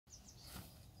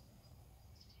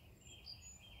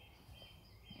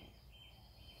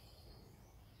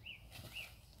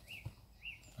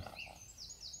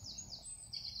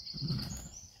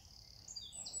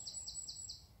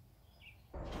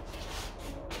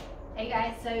Hey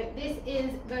guys, so this is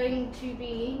going to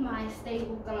be my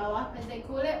stable glow up as they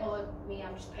call it, or me,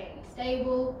 I'm just painting the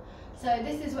stable. So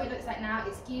this is what it looks like now.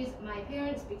 Excuse my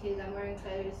appearance because I'm wearing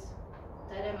clothes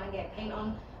that I don't mind getting paint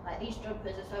on. Like these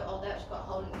jumpers are so old, they've actually got a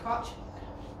hole in the crotch.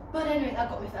 But anyways, I've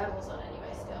got my thermals on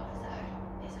anyway still, so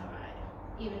it's alright.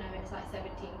 Even though it's like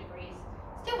 17 degrees.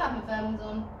 Still have my thermals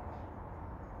on.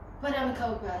 But I'm a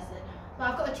cold person. But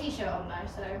I've got a t-shirt on though,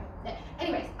 so yeah.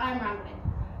 Anyways, I'm rambling.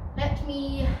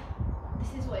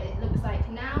 This is what it looks like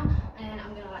now, and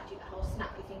I'm gonna like do the whole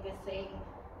snappy fingers thing,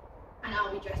 and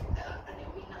I'll be dressed with her, and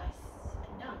it'll be nice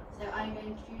and done. So I'm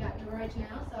going to do that right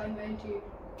now. So I'm going to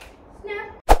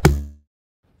snap.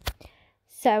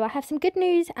 So I have some good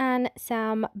news and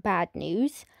some bad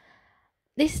news.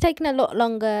 This has taken a lot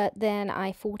longer than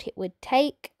I thought it would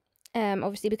take.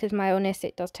 Obviously because of my illness,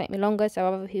 it does take me longer, so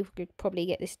other people could probably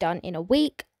get this done in a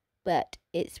week, but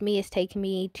it's taken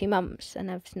me 2 months and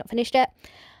I've not finished it.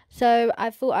 So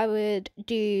I thought I would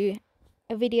do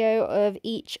a video of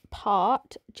each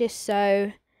part just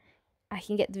so I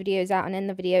can get the videos out, and then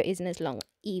the video isn't as long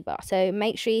either. So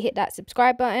make sure you hit that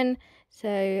subscribe button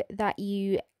so that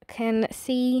you can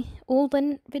see all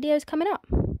the videos coming up.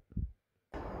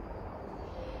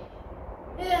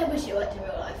 Yeah, I wish it worked in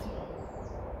real life.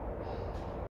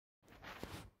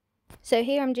 So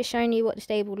here I'm just showing you what the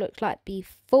stable looked like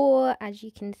before. As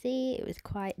you can see, it was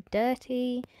quite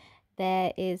dirty.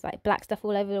 There is like black stuff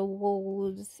all over the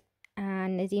walls,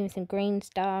 and there's even some green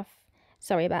stuff.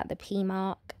 Sorry about the P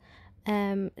mark.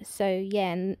 So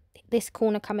yeah, and this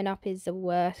corner coming up is the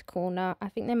worst corner. I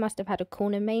think they must have had a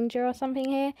corner manger or something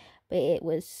here, but it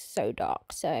was so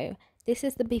dark. So this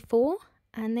is the before,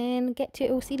 and then get to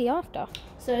it, we'll see the after.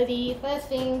 So the first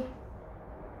thing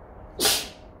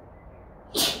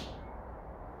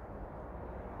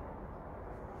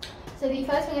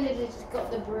I did is just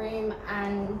got the broom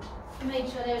and made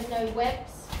sure there was no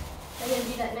webs. So I'm going to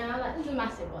do that now. Like, there's a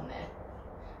massive one there,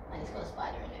 and it's got a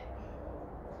spider in it.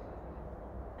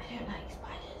 I don't like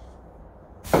spiders.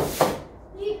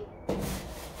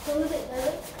 So was it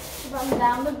though? Run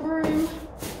down the broom.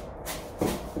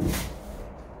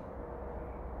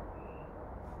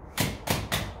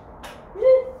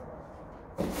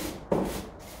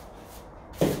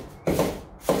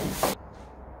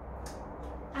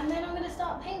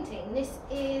 Painting. This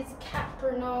is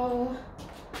Caprinol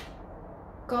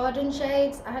Garden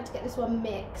Shades. I had to get this one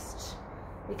mixed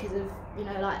because of, you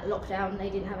know, like lockdown, they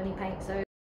didn't have any paint.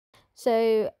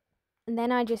 So and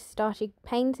then I just started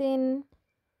painting.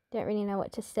 Don't really know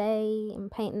what to say. I'm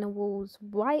painting the walls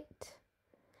white.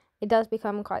 It does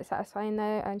become quite satisfying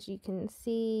though, as you can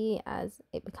see, as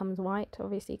it becomes white,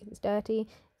 obviously because it's dirty.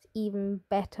 It's even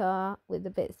better with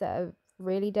the bits that are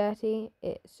really dirty.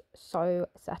 It's so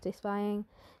satisfying.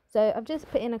 So I've just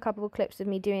put in a couple of clips of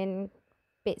me doing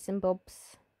bits and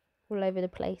bobs all over the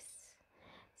place,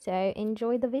 so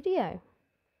enjoy the video.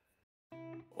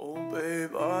 Oh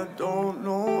babe, I don't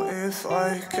know if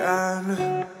I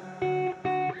can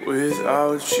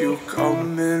without you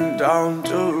coming down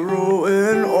to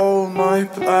ruin all my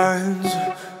plans.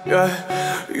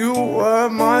 Yeah, you were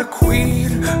my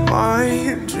queen,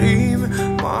 my dream,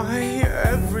 my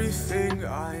everything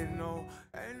I know.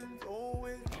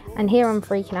 And here I'm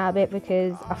freaking out a bit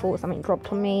because I thought something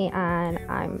dropped on me, and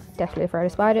I'm definitely afraid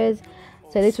of spiders.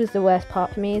 So this was the worst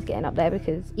part for me, is getting up there,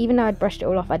 because even though I'd brushed it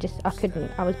all off, I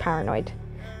couldn't, I was paranoid.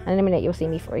 And in a minute you'll see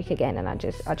me freak again, and I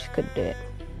just couldn't do it.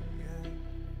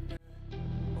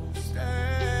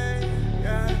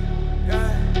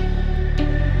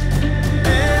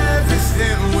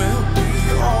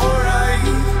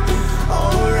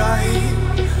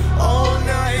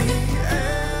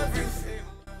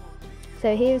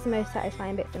 So here's the most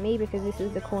satisfying bit for me, because this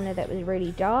is the corner that was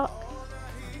really dark.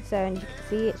 So, and you can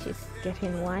see it's just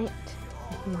getting white,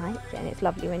 and it's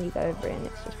lovely when you go over it and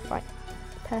it's just white.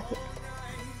 Perfect.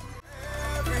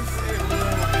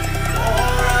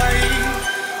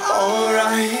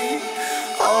 Alright.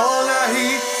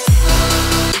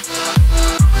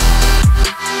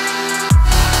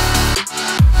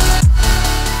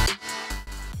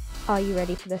 Are you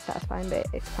ready for the satisfying bit?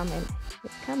 It's coming.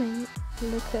 It's coming.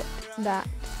 Look at that.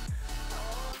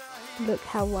 Look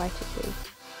how white it is.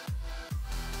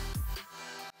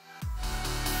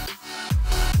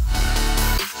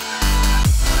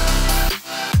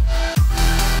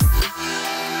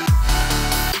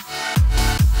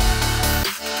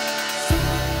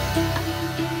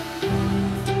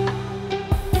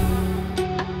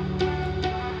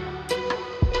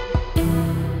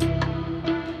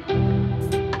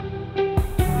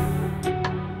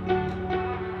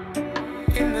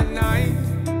 In the night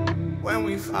when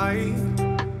we fight,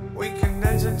 we can never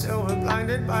until we're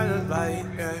blinded by the light.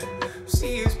 Yeah,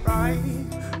 sea is bright,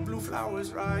 blue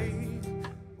flowers right.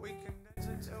 We can dance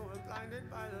until we're blinded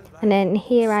by the light. And then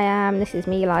here I am, this is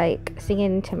me like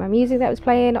singing to my music that was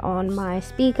playing on my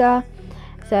speaker.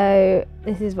 So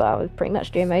this is what I was pretty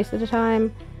much doing most of the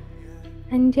time.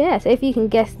 And yeah, so if you can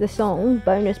guess the song,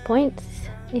 bonus points.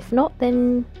 If not,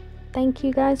 then thank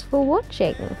you guys for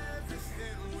watching.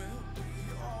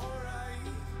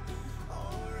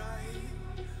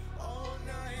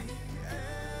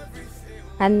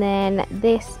 And then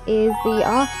this is the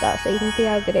after, so you can see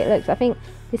how good it looks. I think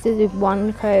this is with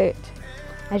one coat.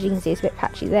 As you can see, it's a bit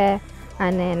patchy there.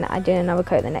 And then I did another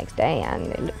coat the next day and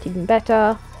it looked even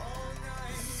better.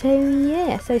 So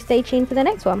yeah, so stay tuned for the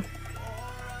next one.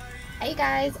 Hey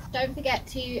guys, don't forget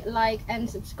to like and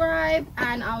subscribe,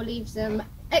 and I'll leave some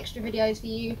extra videos for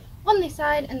you on this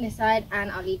side and this side, and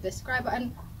I'll leave the subscribe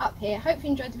button up here. Hope you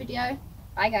enjoyed the video.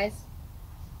 Bye guys.